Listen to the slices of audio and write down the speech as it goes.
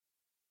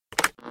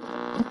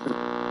The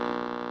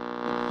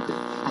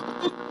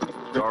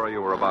story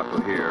you were about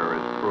to hear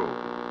is true.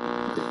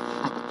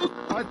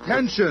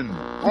 Attention,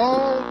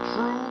 all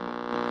true.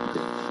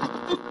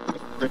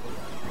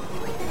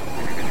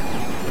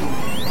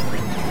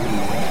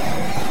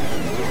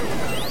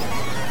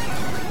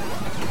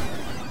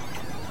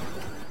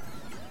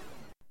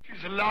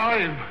 She's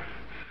alive!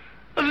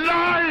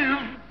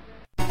 Alive!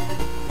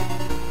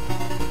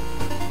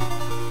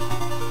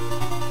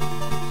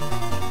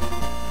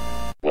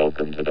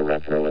 Welcome to the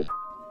Retro.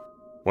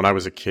 When I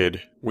was a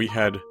kid, we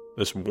had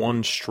this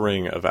one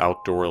string of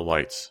outdoor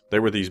lights. They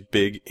were these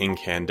big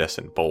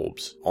incandescent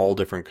bulbs, all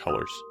different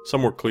colors.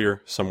 Some were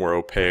clear, some were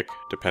opaque,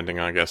 depending,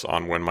 I guess,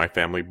 on when my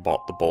family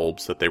bought the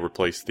bulbs that they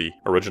replaced the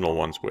original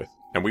ones with.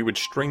 And we would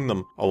string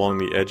them along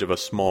the edge of a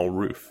small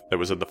roof that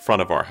was at the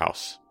front of our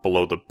house,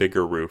 below the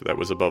bigger roof that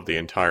was above the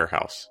entire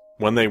house.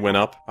 When they went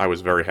up, I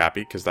was very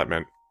happy because that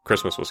meant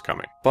Christmas was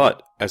coming.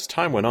 But as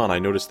time went on, I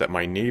noticed that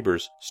my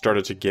neighbors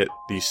started to get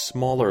these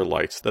smaller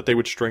lights that they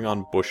would string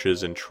on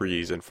bushes and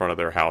trees in front of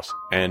their house,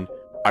 and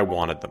I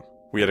wanted them.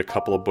 We had a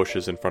couple of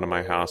bushes in front of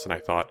my house, and I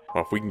thought,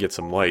 well, if we can get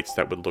some lights,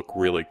 that would look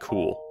really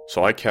cool.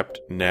 So I kept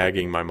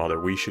nagging my mother,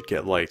 we should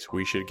get lights,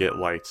 we should get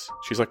lights.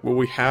 She's like, well,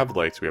 we have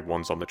lights. We have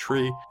ones on the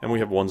tree, and we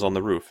have ones on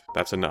the roof.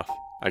 That's enough.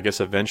 I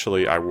guess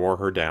eventually I wore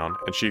her down,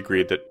 and she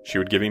agreed that she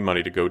would give me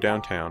money to go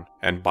downtown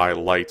and buy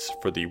lights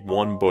for the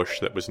one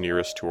bush that was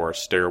nearest to our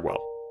stairwell.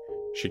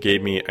 She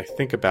gave me, I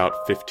think,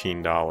 about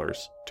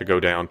 $15 to go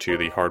down to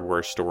the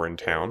hardware store in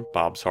town,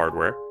 Bob's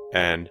Hardware,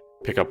 and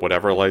pick up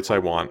whatever lights I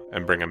want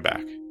and bring them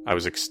back. I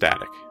was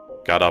ecstatic.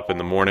 Got up in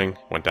the morning,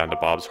 went down to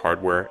Bob's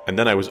Hardware, and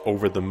then I was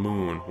over the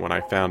moon when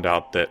I found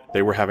out that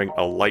they were having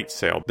a light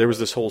sale. There was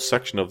this whole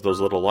section of those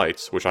little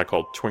lights, which I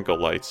called twinkle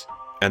lights,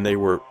 and they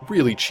were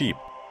really cheap.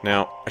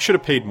 Now, I should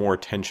have paid more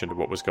attention to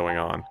what was going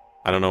on.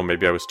 I don't know,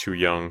 maybe I was too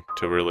young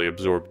to really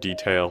absorb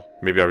detail.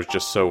 Maybe I was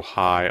just so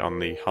high on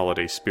the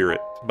holiday spirit.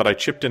 But I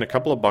chipped in a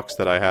couple of bucks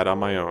that I had on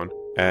my own,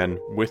 and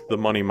with the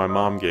money my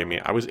mom gave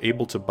me, I was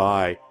able to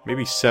buy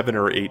maybe 7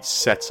 or 8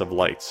 sets of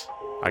lights.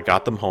 I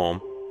got them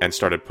home and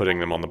started putting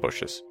them on the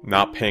bushes,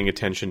 not paying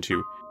attention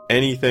to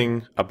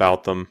anything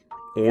about them,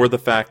 or the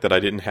fact that I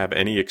didn't have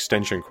any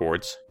extension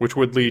cords, which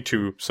would lead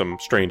to some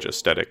strange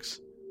aesthetics.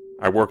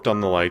 I worked on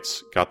the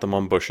lights, got them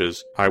on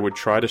bushes. I would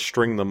try to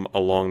string them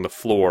along the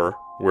floor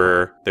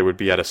where they would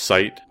be at a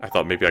site. I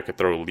thought maybe I could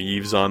throw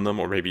leaves on them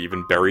or maybe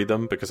even bury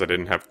them because I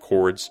didn't have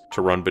cords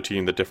to run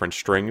between the different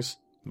strings.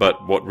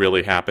 But what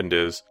really happened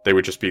is they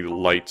would just be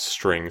light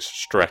strings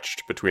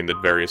stretched between the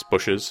various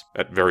bushes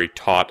at very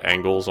taut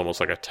angles,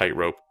 almost like a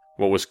tightrope.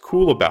 What was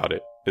cool about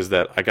it is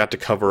that I got to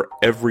cover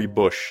every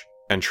bush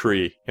and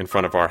tree in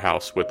front of our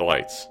house with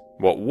lights.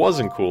 What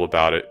wasn't cool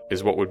about it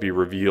is what would be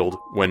revealed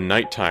when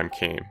nighttime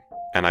came,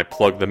 and I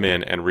plugged them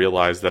in and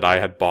realized that I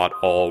had bought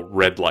all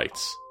red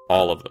lights.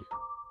 All of them.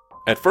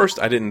 At first,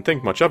 I didn't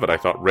think much of it. I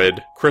thought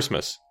red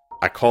Christmas.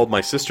 I called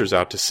my sisters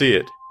out to see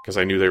it, because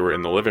I knew they were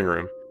in the living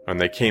room. When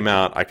they came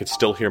out, I could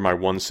still hear my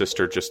one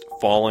sister just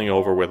falling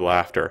over with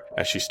laughter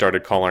as she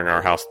started calling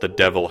our house the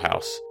Devil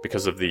House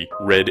because of the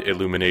red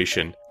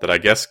illumination that I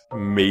guess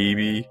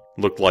maybe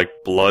looked like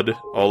blood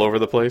all over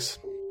the place.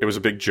 It was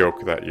a big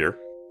joke that year.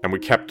 And we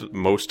kept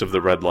most of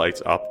the red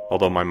lights up,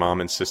 although my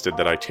mom insisted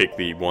that I take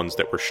the ones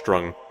that were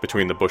strung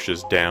between the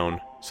bushes down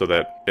so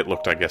that it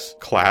looked, I guess,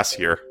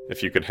 classier.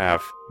 If you could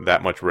have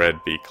that much red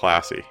be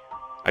classy.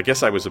 I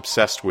guess I was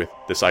obsessed with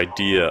this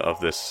idea of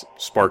this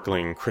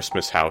sparkling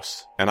Christmas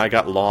house, and I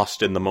got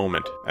lost in the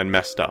moment and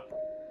messed up.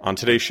 On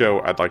today's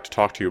show, I'd like to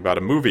talk to you about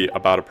a movie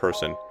about a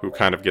person who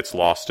kind of gets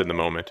lost in the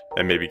moment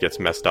and maybe gets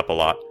messed up a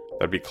lot.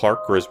 That'd be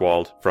Clark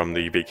Griswold from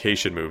the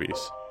Vacation movies.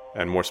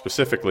 And more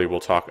specifically,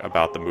 we'll talk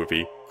about the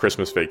movie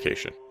Christmas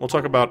Vacation. We'll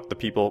talk about the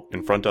people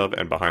in front of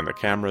and behind the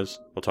cameras.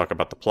 We'll talk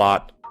about the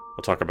plot.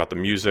 We'll talk about the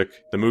music,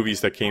 the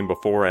movies that came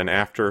before and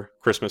after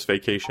Christmas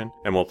Vacation,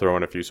 and we'll throw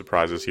in a few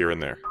surprises here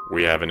and there.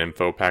 We have an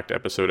info-packed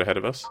episode ahead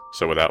of us,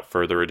 so without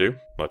further ado,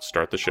 let's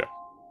start the show.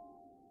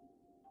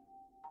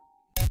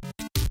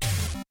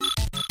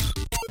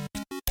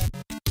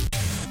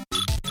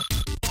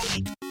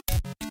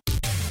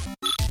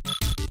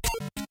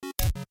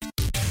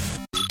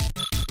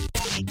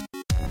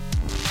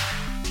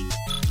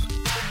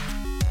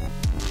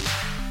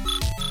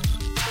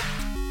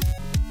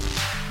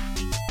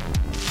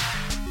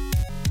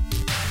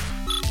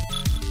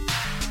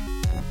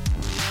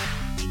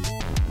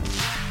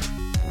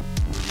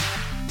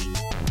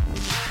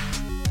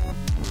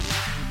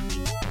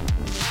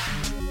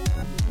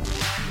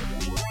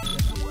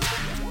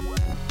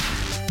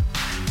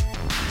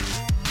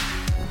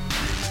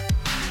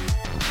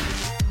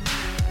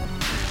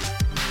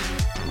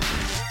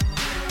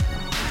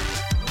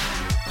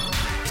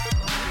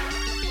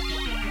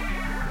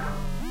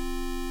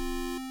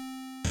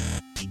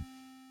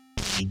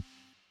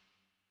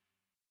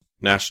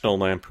 National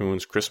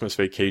Lampoon's Christmas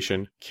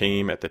Vacation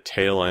came at the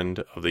tail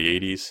end of the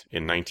 80s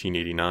in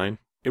 1989.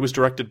 It was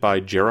directed by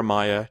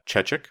Jeremiah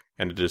Chechik,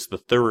 and it is the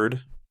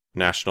third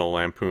National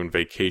Lampoon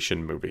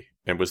Vacation movie.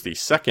 It was the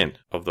second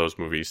of those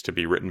movies to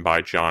be written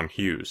by John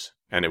Hughes,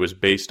 and it was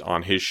based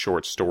on his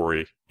short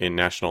story in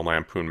National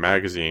Lampoon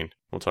magazine.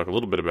 We'll talk a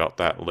little bit about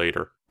that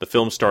later. The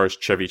film stars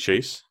Chevy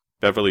Chase,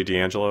 Beverly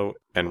D'Angelo,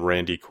 and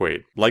Randy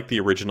Quaid. Like the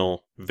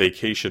original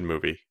Vacation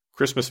movie,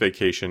 Christmas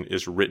Vacation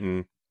is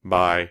written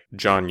by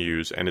John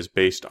Hughes and is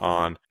based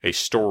on a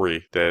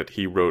story that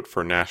he wrote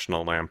for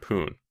National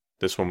Lampoon.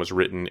 This one was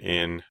written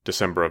in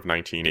December of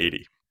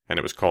 1980, and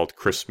it was called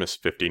Christmas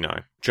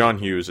 59. John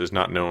Hughes is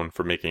not known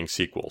for making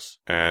sequels,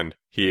 and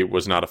he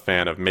was not a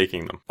fan of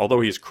making them.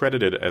 Although he is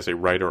credited as a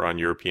writer on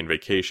European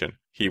Vacation,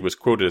 he was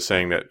quoted as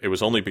saying that it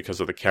was only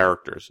because of the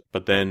characters,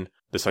 but then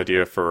this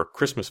idea for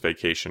Christmas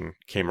Vacation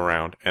came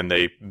around, and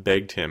they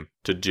begged him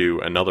to do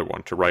another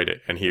one, to write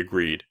it, and he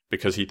agreed,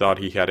 because he thought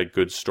he had a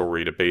good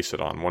story to base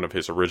it on, one of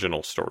his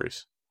original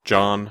stories.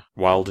 John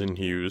Wildon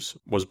Hughes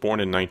was born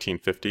in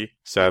 1950.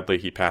 Sadly,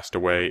 he passed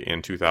away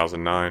in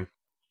 2009.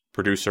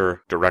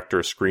 Producer, director,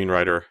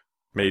 screenwriter,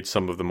 made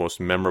some of the most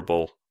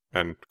memorable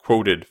and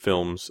quoted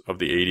films of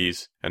the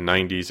 80s and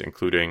 90s,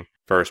 including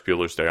Ferris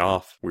Bueller's Day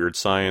Off, Weird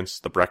Science,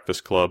 The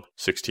Breakfast Club,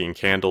 16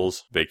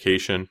 Candles,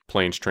 Vacation,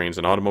 Planes, Trains,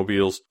 and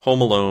Automobiles,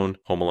 Home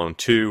Alone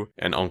 2,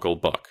 and Uncle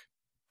Buck.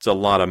 It's a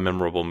lot of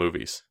memorable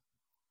movies.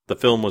 The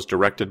film was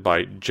directed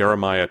by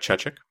Jeremiah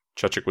Chechik.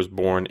 Chechik was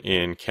born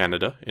in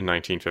Canada in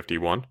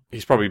 1951.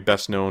 He's probably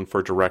best known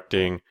for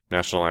directing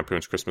National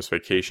Lampoon's Christmas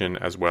Vacation,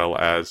 as well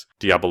as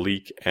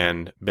Diabolique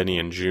and Benny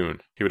and June.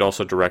 He would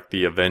also direct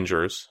The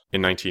Avengers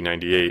in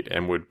 1998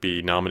 and would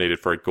be nominated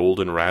for a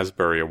Golden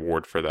Raspberry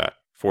Award for that.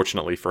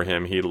 Fortunately for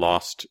him, he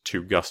lost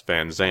to Gus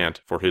Van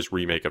Sant for his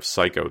remake of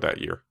Psycho that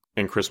year.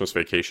 In Christmas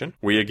Vacation,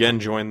 we again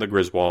join the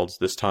Griswolds,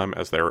 this time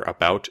as they're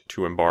about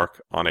to embark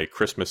on a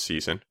Christmas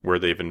season where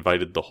they've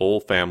invited the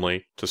whole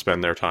family to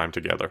spend their time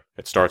together.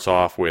 It starts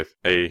off with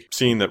a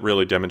scene that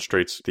really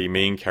demonstrates the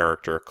main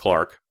character,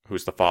 Clark,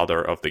 who's the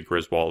father of the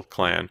Griswold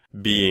clan,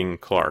 being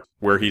Clark,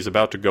 where he's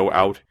about to go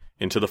out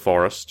into the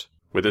forest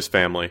with his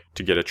family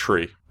to get a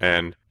tree,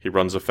 and he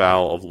runs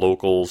afoul of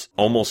locals,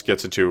 almost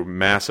gets into a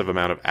massive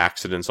amount of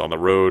accidents on the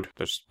road.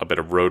 There's a bit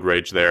of road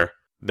rage there.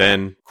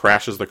 Then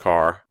crashes the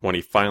car. When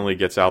he finally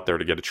gets out there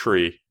to get a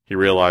tree, he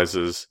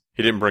realizes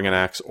he didn't bring an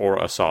axe or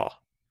a saw.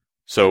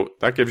 So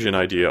that gives you an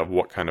idea of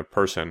what kind of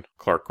person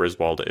Clark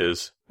Griswold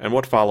is. And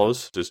what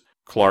follows is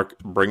Clark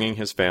bringing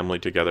his family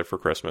together for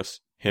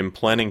Christmas, him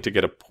planning to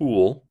get a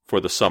pool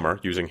for the summer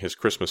using his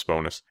Christmas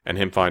bonus, and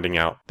him finding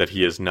out that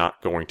he is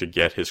not going to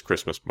get his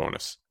Christmas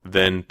bonus.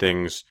 Then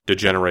things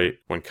degenerate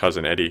when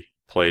Cousin Eddie,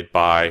 played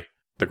by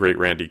the great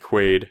Randy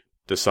Quaid,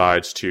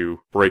 decides to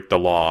break the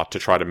law to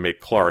try to make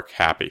Clark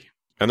happy.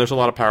 And there's a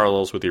lot of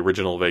parallels with the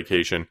original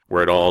Vacation,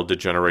 where it all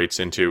degenerates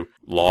into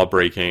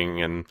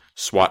law-breaking and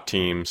SWAT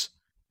teams.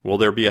 Will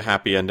there be a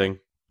happy ending?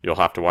 You'll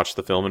have to watch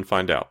the film and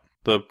find out.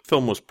 The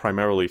film was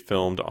primarily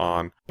filmed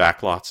on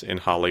backlots in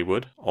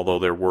Hollywood, although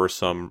there were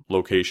some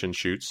location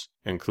shoots,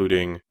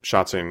 including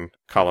shots in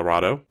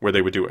Colorado, where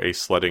they would do a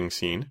sledding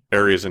scene,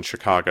 areas in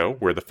Chicago,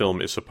 where the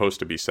film is supposed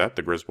to be set.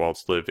 The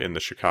Griswolds live in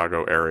the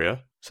Chicago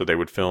area, so they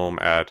would film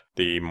at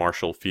the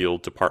Marshall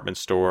Field department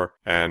store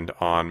and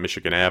on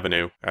Michigan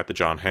Avenue at the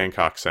John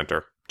Hancock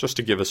Center, just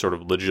to give a sort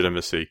of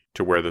legitimacy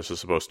to where this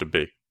is supposed to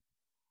be.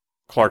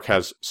 Clark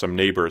has some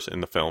neighbors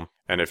in the film,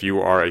 and if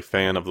you are a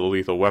fan of the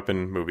Lethal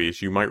Weapon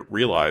movies, you might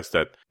realize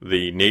that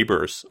the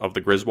neighbors of the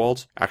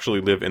Griswolds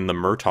actually live in the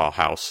Murtaugh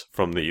house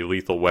from the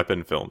Lethal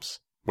Weapon films,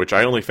 which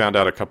I only found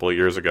out a couple of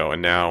years ago,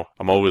 and now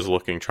I'm always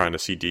looking, trying to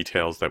see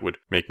details that would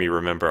make me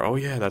remember, oh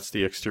yeah, that's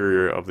the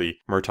exterior of the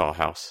Murtaugh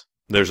house.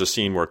 There's a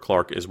scene where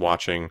Clark is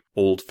watching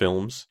old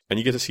films, and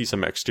you get to see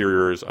some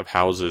exteriors of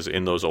houses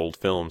in those old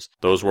films.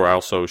 Those were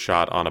also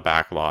shot on a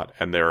backlot,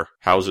 and they're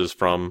houses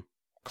from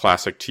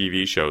classic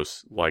TV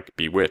shows like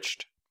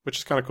Bewitched, which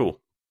is kind of cool.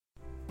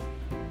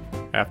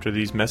 After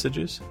these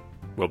messages,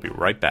 we'll be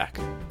right back.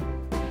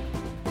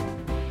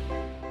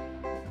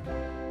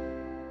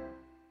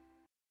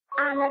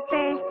 On the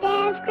first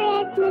day of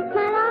Christmas,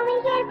 my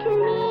mommy gave to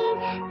me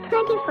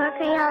 24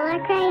 Crayola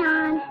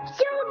crayons.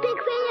 So big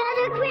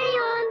Crayola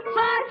crayons,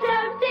 box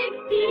of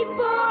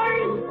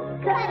 64s.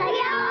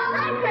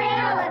 Crayola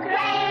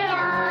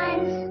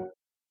crayons.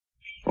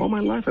 All my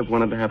life I've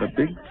wanted to have a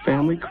big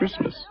family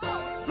Christmas.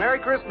 Merry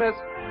Christmas!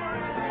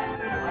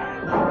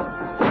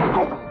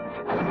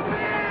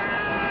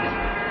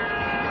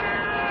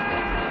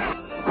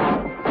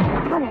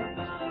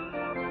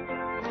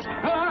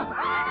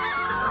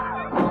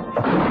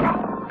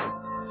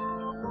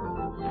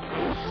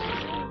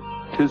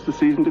 Tis the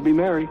season to be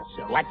merry.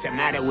 So what's the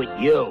matter with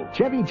you?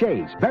 Chevy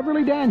Chase,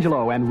 Beverly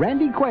D'Angelo, and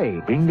Randy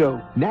Quaid. Bingo.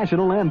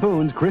 National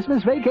Lampoon's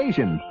Christmas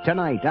Vacation,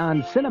 tonight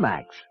on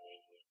Cinemax.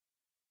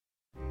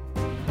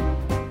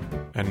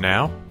 And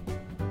now,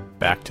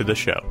 back to the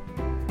show.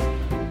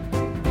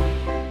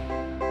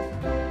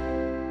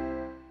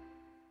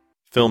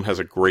 Film has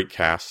a great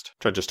cast.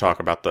 I'll just talk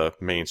about the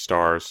main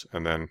stars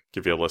and then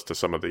give you a list of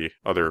some of the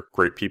other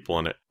great people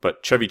in it.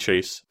 But Chevy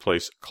Chase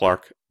plays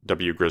Clark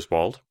W.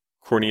 Griswold.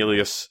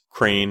 Cornelius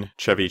Crane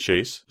Chevy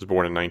Chase was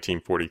born in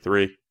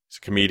 1943. He's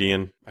a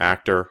comedian,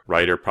 actor,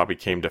 writer, probably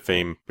came to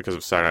fame because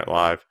of Saturday Night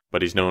Live,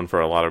 but he's known for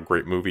a lot of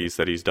great movies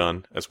that he's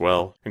done as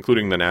well,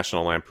 including the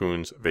National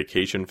Lampoon's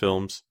vacation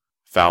films,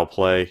 Foul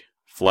Play,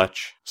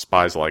 Fletch,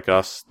 Spies Like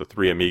Us, The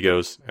Three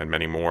Amigos, and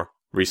many more.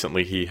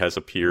 Recently, he has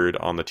appeared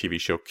on the TV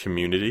show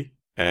Community,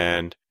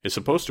 and is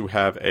supposed to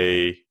have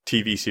a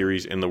TV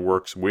series in the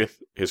works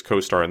with his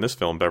co-star in this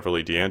film,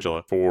 Beverly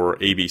D'Angelo, for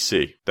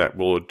ABC that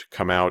would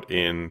come out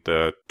in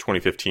the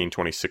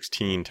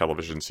 2015-2016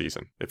 television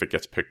season, if it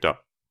gets picked up.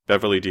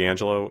 Beverly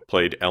D'Angelo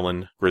played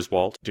Ellen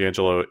Griswold.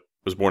 D'Angelo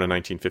was born in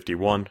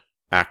 1951,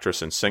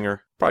 actress and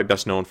singer, probably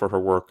best known for her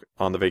work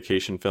on the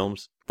vacation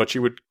films, but she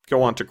would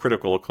go on to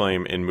critical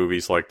acclaim in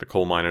movies like The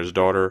Coal Miner's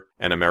Daughter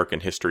and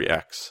American History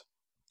X.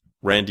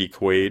 Randy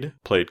Quaid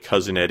played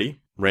Cousin Eddie.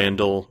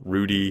 Randall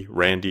Rudy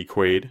Randy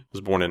Quaid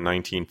was born in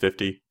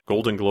 1950,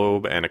 Golden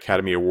Globe and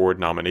Academy Award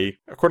nominee.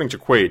 According to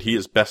Quaid, he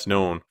is best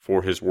known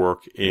for his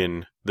work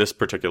in this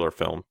particular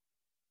film,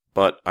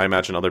 but I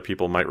imagine other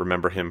people might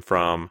remember him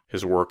from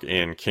his work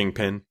in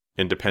Kingpin,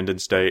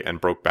 Independence Day,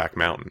 and Brokeback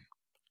Mountain.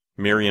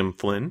 Miriam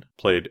Flynn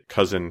played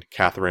Cousin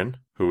Catherine,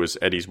 who was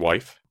Eddie's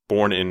wife.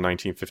 Born in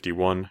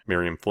 1951,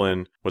 Miriam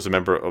Flynn was a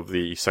member of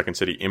the Second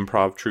City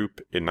Improv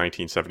Troupe in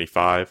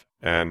 1975,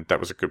 and that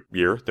was a good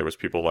year. There was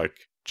people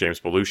like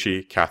James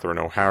Belushi, Catherine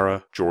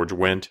O'Hara, George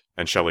Wendt,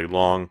 and Shelley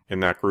Long in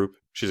that group.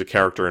 She's a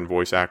character and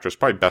voice actress,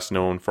 probably best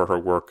known for her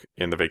work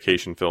in the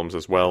vacation films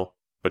as well,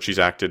 but she's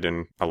acted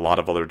in a lot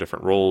of other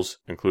different roles,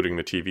 including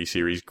the TV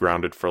series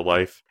Grounded for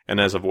Life, and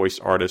as a voice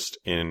artist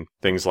in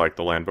things like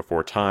The Land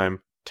Before Time,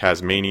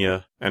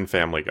 Tasmania, and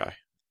Family Guy.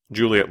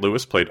 Juliette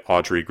Lewis played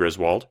Audrey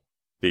Griswold,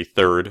 the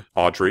third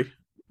Audrey.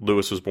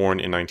 Lewis was born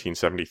in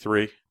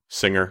 1973,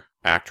 singer,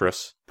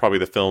 actress. Probably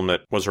the film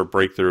that was her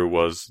breakthrough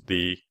was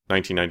the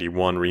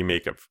 1991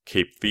 remake of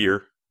Cape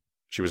Fear.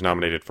 She was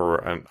nominated for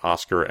an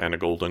Oscar and a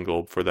Golden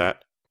Globe for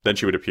that. Then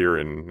she would appear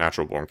in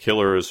Natural Born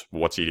Killers,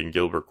 What's Eating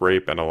Gilbert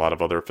Grape, and a lot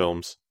of other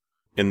films.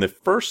 In the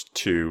first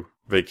two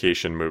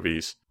vacation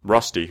movies,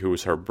 Rusty, who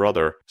is her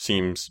brother,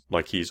 seems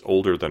like he's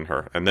older than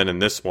her. And then in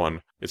this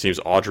one, it seems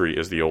Audrey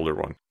is the older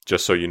one.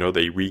 Just so you know,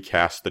 they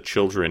recast the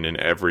children in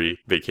every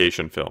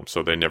vacation film,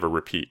 so they never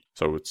repeat.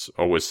 So it's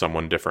always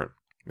someone different.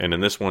 And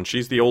in this one,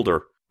 she's the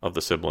older of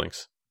the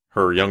siblings.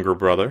 Her younger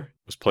brother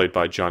was played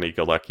by Johnny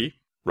Galecki,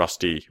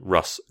 Rusty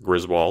Russ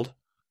Griswold.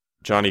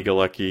 Johnny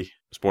Galecki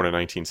was born in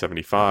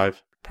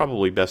 1975,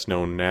 probably best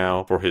known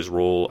now for his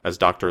role as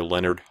Dr.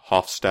 Leonard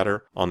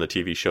Hofstadter on the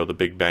TV show The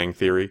Big Bang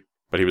Theory.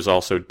 But he was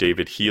also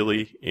David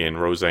Healy in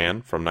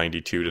Roseanne from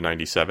 92 to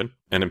 97,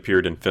 and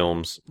appeared in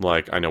films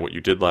like I Know What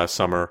You Did Last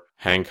Summer,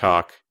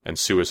 Hancock, and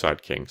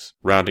Suicide Kings.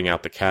 Rounding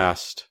out the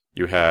cast,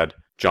 you had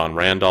John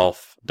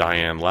Randolph,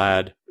 Diane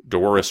Ladd,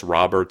 Doris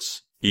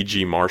Roberts,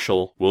 E.G.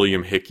 Marshall,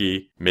 William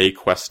Hickey, Mae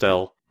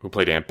Questel, who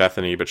played Aunt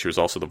Bethany, but she was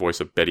also the voice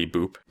of Betty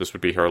Boop. This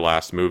would be her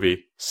last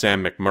movie.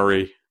 Sam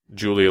McMurray,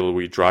 Julia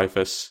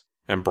Louis-Dreyfus,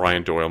 and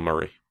Brian Doyle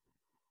Murray.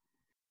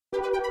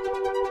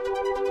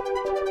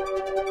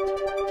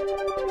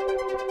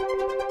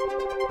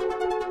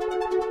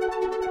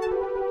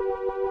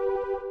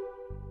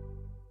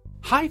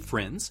 Hi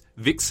friends,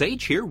 Vic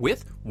Sage here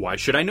with Why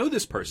Should I Know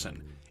This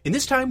Person? In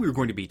this time we're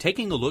going to be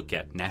taking a look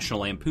at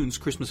National Lampoon's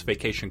Christmas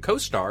Vacation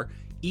co-star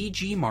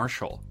E.G.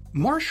 Marshall.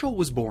 Marshall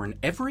was born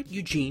Everett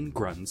Eugene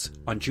Grunz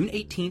on June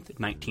 18,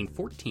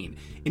 1914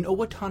 in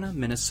Owatonna,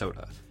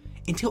 Minnesota.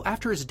 Until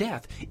after his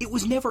death, it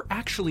was never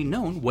actually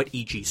known what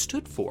E.G.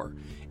 stood for,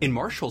 and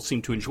Marshall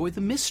seemed to enjoy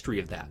the mystery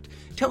of that,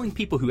 telling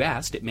people who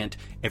asked it meant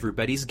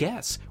everybody's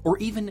guess, or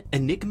even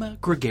Enigma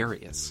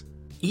Gregarious.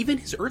 Even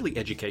his early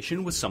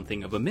education was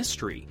something of a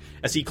mystery,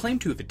 as he claimed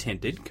to have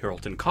attended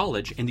Carleton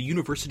College and the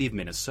University of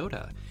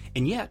Minnesota,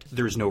 and yet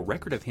there is no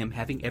record of him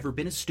having ever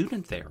been a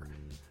student there.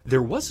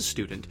 There was a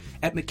student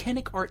at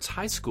Mechanic Arts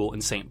High School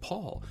in St.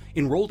 Paul,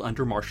 enrolled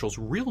under Marshall's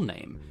real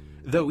name,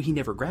 though he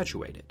never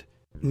graduated.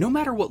 No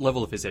matter what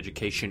level of his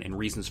education and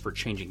reasons for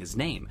changing his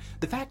name,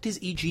 the fact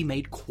is E.G.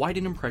 made quite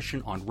an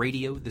impression on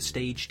radio, the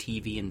stage,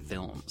 TV, and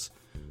films.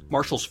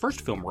 Marshall's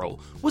first film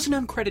role was an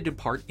uncredited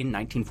part in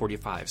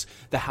 1945's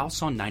The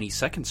House on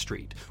 92nd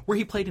Street, where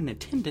he played an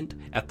attendant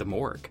at the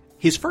morgue.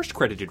 His first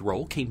credited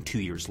role came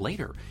 2 years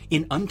later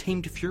in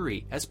Untamed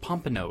Fury as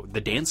Pompano, the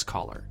dance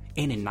caller.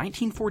 And in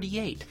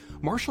 1948,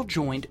 Marshall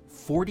joined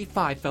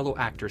 45 fellow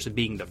actors in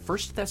being the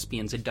first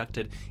thespians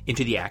inducted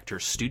into the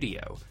Actors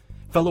Studio.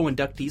 Fellow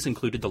inductees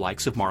included the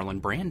likes of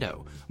Marlon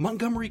Brando,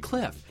 Montgomery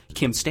Clift,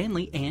 Kim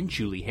Stanley, and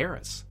Julie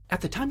Harris.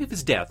 At the time of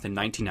his death in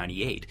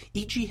 1998,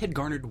 E.G. had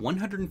garnered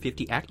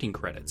 150 acting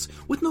credits,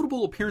 with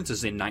notable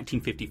appearances in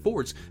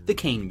 1954's The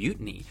Caine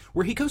Mutiny,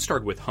 where he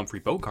co-starred with Humphrey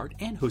Bogart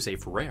and Jose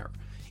Ferrer.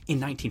 In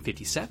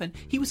 1957,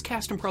 he was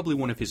cast in probably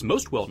one of his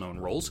most well-known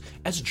roles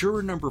as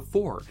Juror Number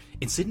 4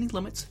 in Sidney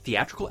Lumet's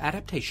theatrical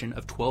adaptation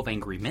of 12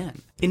 Angry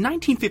Men. In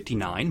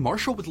 1959,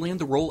 Marshall would land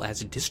the role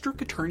as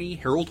District Attorney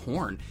Harold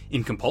Horn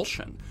in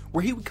Compulsion,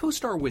 where he would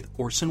co-star with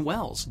Orson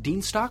Welles,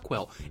 Dean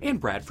Stockwell, and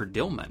Bradford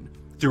Dillman.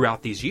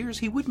 Throughout these years,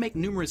 he would make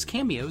numerous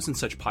cameos in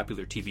such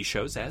popular TV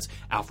shows as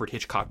Alfred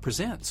Hitchcock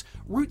Presents,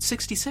 Route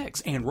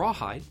 66, and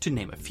Rawhide, to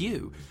name a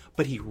few.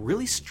 But he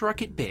really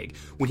struck it big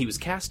when he was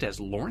cast as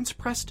Lawrence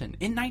Preston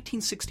in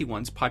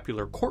 1961's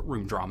popular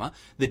courtroom drama,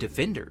 The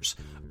Defenders,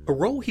 a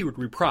role he would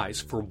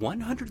reprise for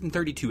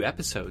 132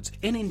 episodes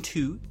and in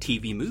 2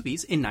 TV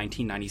movies in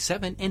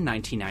 1997 and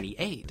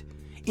 1998.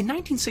 In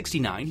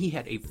 1969, he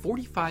had a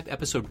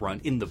 45-episode run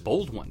in The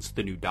Bold Ones,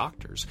 The New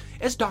Doctors,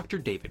 as Dr.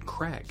 David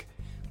Craig.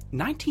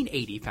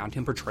 1980 found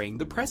him portraying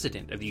the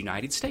President of the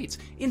United States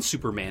in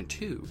Superman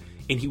 2,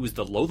 and he was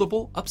the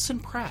loathable Upson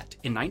Pratt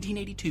in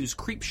 1982's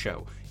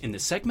Creepshow in the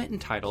segment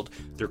entitled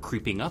They're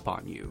Creeping Up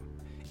on You.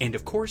 And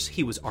of course,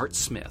 he was Art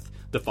Smith,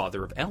 the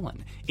father of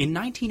Ellen, in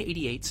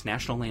 1988's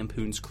National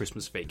Lampoon's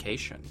Christmas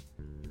Vacation.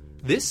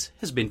 This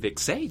has been Vic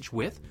Sage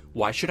with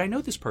Why Should I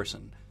Know This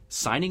Person?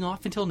 Signing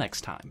off until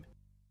next time.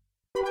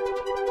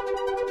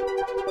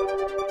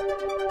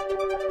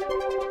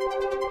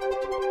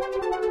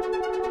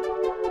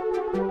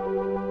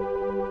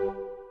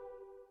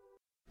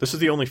 This is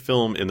the only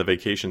film in the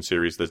Vacation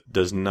series that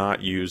does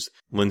not use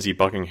Lindsey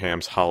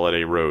Buckingham's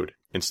Holiday Road.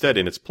 Instead,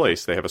 in its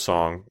place, they have a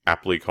song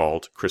aptly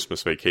called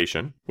Christmas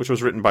Vacation, which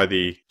was written by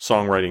the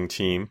songwriting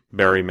team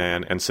Barry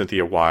Mann and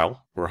Cynthia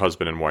Weil, who were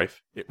husband and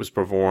wife. It was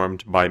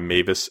performed by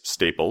Mavis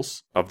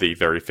Staples, of the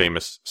very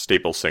famous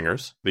Staple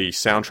Singers. The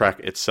soundtrack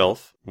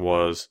itself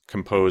was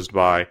composed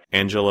by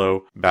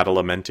Angelo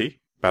Badalamenti.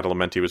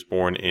 Badalamenti was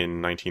born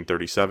in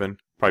 1937.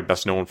 Probably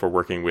best known for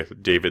working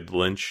with David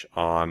Lynch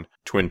on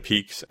Twin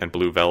Peaks and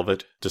Blue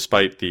Velvet.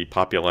 Despite the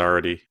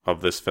popularity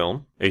of this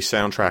film, a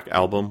soundtrack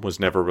album was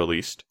never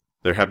released.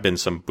 There have been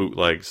some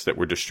bootlegs that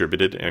were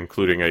distributed,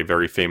 including a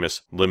very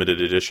famous limited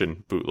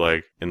edition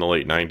bootleg in the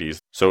late 90s.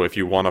 So if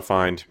you want to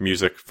find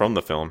music from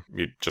the film,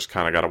 you just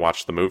kind of got to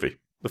watch the movie.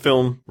 The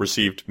film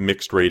received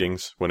mixed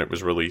ratings when it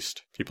was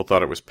released. People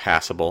thought it was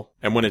passable.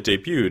 And when it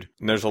debuted,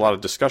 and there's a lot of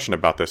discussion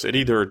about this, it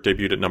either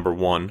debuted at number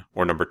 1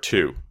 or number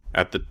 2.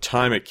 At the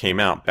time it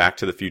came out, Back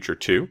to the Future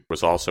 2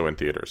 was also in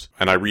theaters,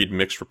 and I read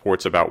mixed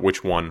reports about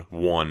which one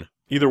won.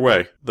 Either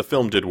way, the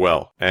film did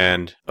well,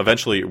 and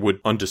eventually it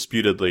would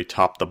undisputedly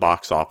top the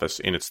box office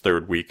in its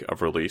 3rd week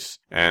of release,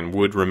 and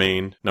would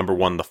remain number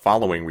 1 the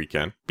following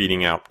weekend,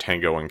 beating out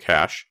Tango and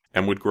Cash,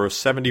 and would gross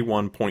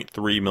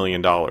 $71.3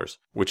 million,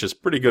 which is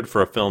pretty good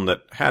for a film that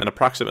had an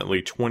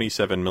approximately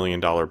 $27 million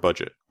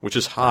budget, which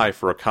is high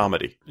for a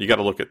comedy. You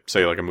gotta look at,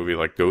 say, like a movie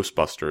like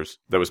Ghostbusters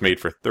that was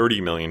made for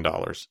 $30 million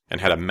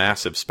and had a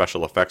massive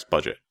special effects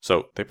budget.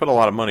 So they put a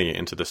lot of money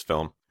into this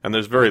film, and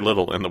there's very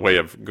little in the way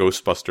of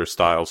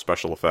Ghostbuster-style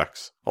special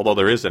effects. Although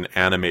there is an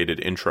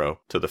animated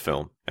intro to the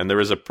film, and there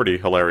is a pretty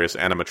hilarious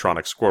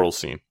animatronic squirrel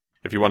scene.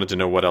 If you wanted to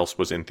know what else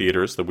was in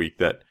theaters the week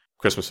that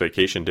Christmas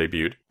Vacation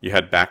debuted, you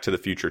had Back to the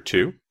Future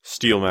 2,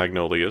 Steel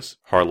Magnolias,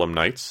 Harlem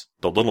Nights,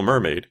 The Little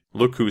Mermaid,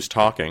 Look Who's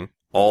Talking,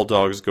 All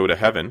Dogs Go to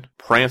Heaven,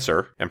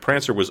 Prancer, and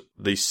Prancer was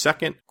the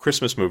second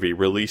Christmas movie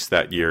released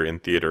that year in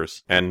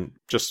theaters, and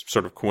just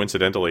sort of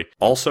coincidentally,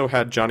 also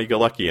had Johnny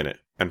Galecki in it.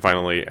 And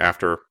finally,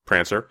 after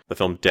Prancer, the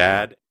film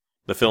Dad.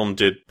 The film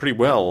did pretty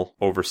well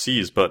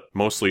overseas, but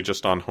mostly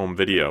just on home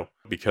video,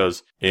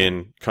 because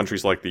in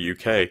countries like the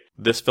UK,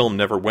 this film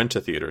never went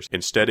to theaters.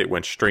 Instead, it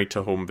went straight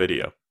to home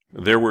video.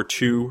 There were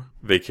 2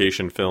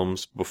 vacation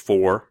films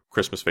before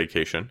Christmas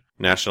Vacation,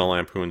 National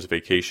Lampoon's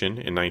Vacation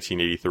in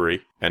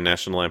 1983 and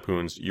National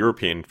Lampoon's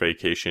European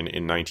Vacation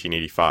in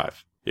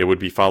 1985. It would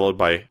be followed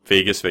by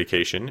Vegas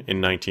Vacation in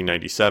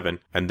 1997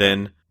 and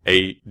then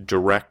a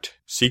direct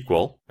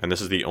sequel, and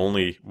this is the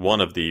only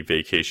one of the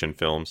vacation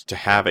films to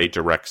have a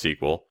direct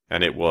sequel,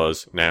 and it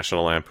was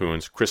National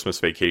Lampoon's Christmas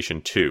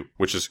Vacation 2,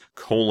 which is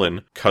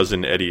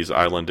Cousin Eddie's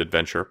Island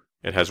Adventure.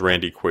 It has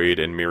Randy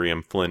Quaid and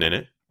Miriam Flynn in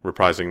it,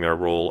 reprising their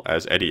role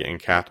as Eddie and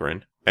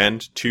Catherine,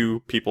 and 2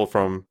 people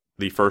from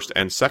the first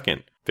and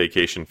second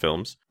Vacation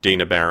films,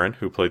 Dana Barron,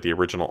 who played the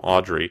original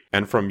Audrey,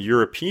 and from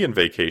European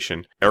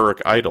Vacation,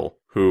 Eric Idle,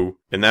 who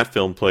in that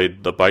film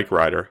played the bike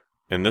rider.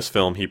 In this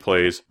film, he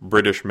plays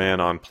British man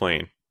on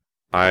plane.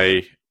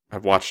 I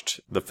have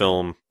watched the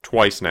film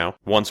twice now,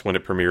 once when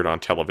it premiered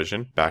on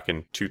television back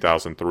in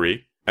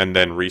 2003, and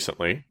then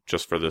recently,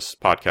 just for this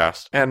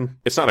podcast. And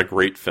it's not a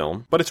great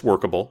film, but it's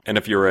workable. And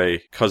if you're a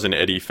Cousin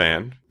Eddie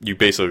fan, you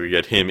basically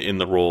get him in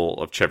the role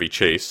of Chevy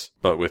Chase,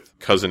 but with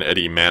Cousin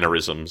Eddie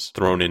mannerisms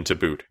thrown in to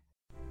boot.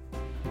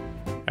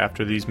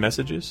 After these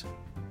messages,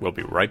 we'll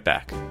be right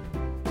back.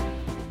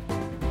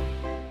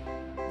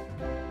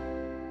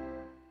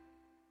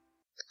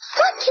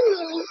 What can we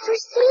leave for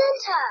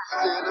Santa?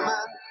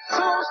 Cinnamon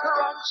Toast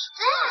Crunch.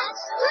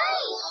 That's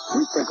great!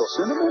 We sprinkle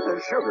cinnamon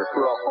and sugar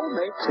for a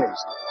homemade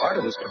taste. Part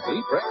of this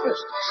complete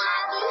breakfast.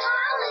 Happy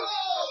holidays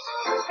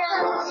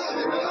from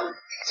Cinnamon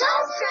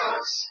Toast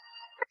Crunch.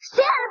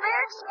 Santa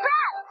Bear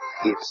Express!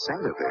 It's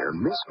Santa Bear,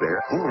 Miss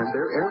Bear, and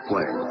their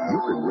airplane. You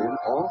can win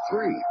all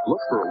 3.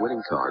 Look for a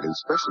winning card in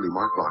specially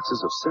marked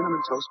boxes of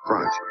Cinnamon Toast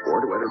Crunch.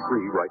 Or to enter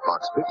free, write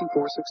Box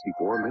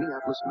 5464,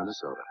 Minneapolis,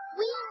 Minnesota.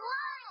 We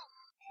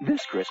won!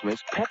 This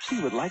Christmas,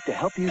 Pepsi would like to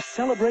help you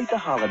celebrate the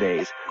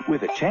holidays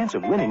with a chance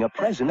of winning a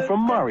present from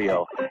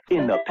Mario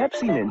in the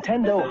Pepsi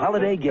Nintendo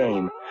Holiday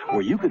Game,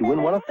 where you could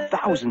win one of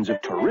thousands of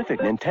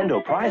terrific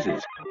Nintendo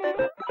prizes,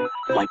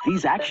 like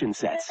these action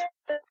sets,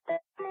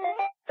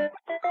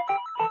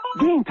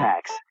 game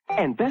packs,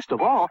 and best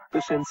of all,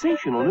 the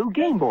sensational new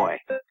Game Boy.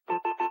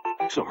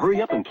 So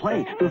hurry up and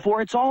play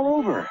before it's all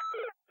over.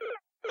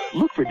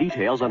 Look for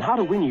details on how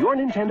to win your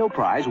Nintendo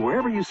prize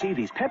wherever you see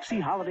these Pepsi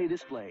holiday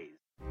displays.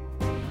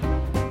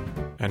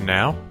 And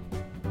now,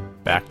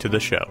 back to the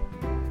show.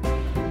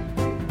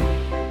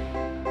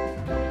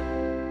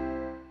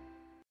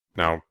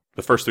 Now,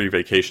 the first three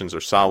vacations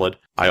are solid.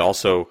 I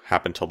also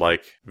happen to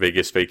like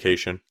Vegas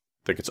Vacation.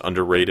 I think it's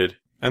underrated.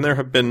 And there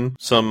have been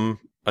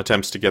some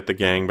attempts to get the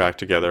gang back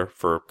together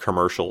for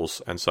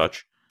commercials and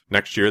such.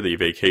 Next year, the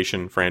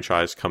Vacation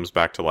franchise comes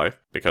back to life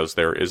because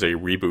there is a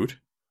reboot.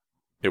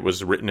 It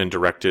was written and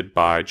directed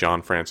by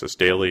John Francis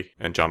Daley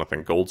and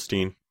Jonathan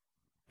Goldstein,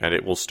 and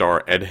it will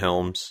star Ed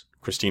Helms,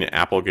 Christina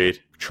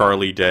Applegate,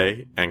 Charlie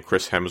Day, and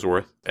Chris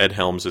Hemsworth. Ed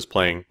Helms is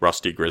playing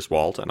Rusty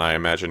Griswold, and I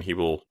imagine he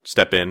will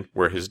step in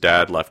where his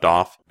dad left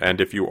off. And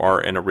if you are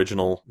an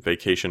original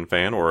Vacation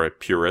fan or a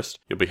purist,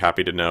 you'll be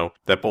happy to know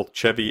that both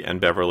Chevy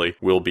and Beverly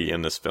will be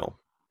in this film.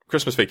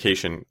 Christmas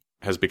Vacation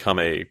has become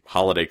a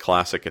holiday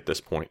classic at this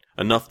point,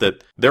 enough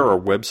that there are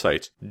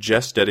websites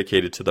just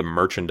dedicated to the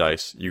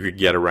merchandise you could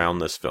get around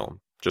this film.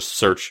 Just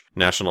search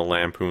National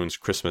Lampoon's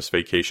Christmas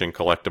Vacation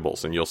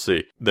collectibles and you'll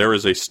see there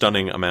is a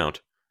stunning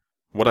amount.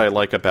 What I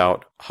like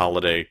about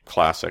holiday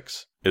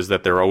classics is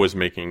that they're always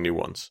making new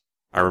ones.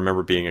 I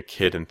remember being a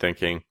kid and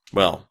thinking,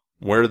 well,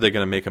 where are they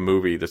going to make a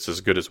movie that's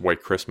as good as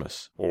White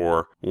Christmas?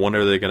 Or when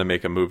are they going to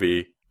make a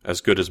movie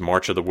as good as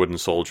March of the Wooden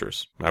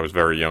Soldiers? I was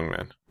very young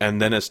then.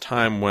 And then as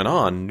time went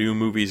on, new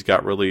movies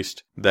got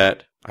released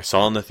that I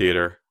saw in the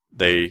theater.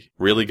 They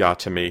really got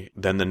to me.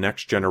 Then the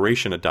next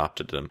generation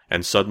adopted them.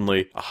 And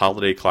suddenly a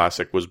holiday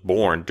classic was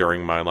born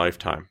during my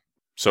lifetime.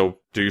 So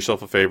do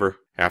yourself a favor.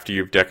 After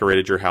you've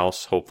decorated your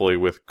house, hopefully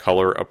with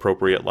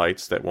color-appropriate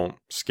lights that won't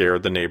scare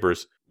the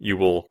neighbors, you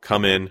will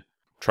come in,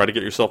 try to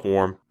get yourself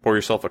warm, pour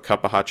yourself a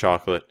cup of hot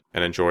chocolate,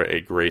 and enjoy a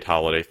great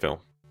holiday film.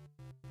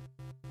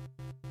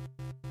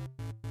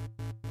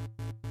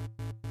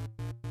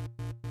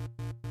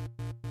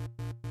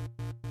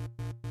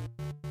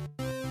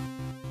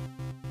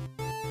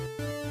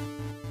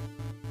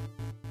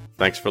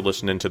 Thanks for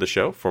listening to the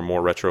show. For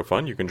more retro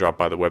fun, you can drop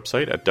by the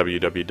website at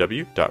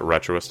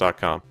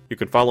www.retroist.com. You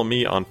can follow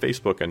me on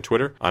Facebook and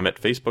Twitter. I'm at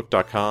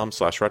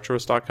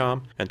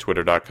facebook.com/retroist.com and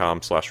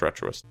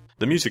twitter.com/retroist.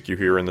 The music you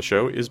hear in the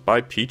show is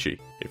by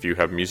Peachy. If you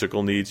have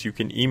musical needs, you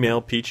can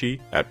email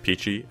Peachy at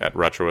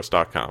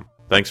retroist.com.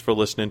 Thanks for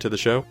listening to the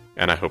show,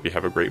 and I hope you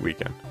have a great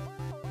weekend.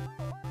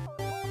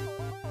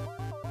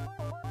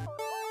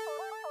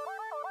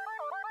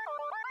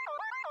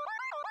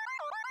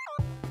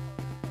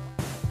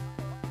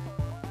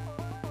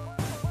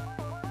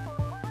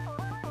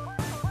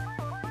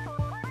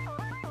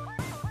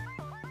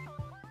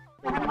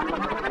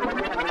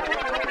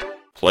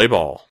 Play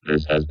ball.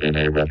 This has been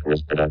a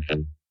Retroist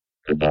production.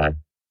 Goodbye.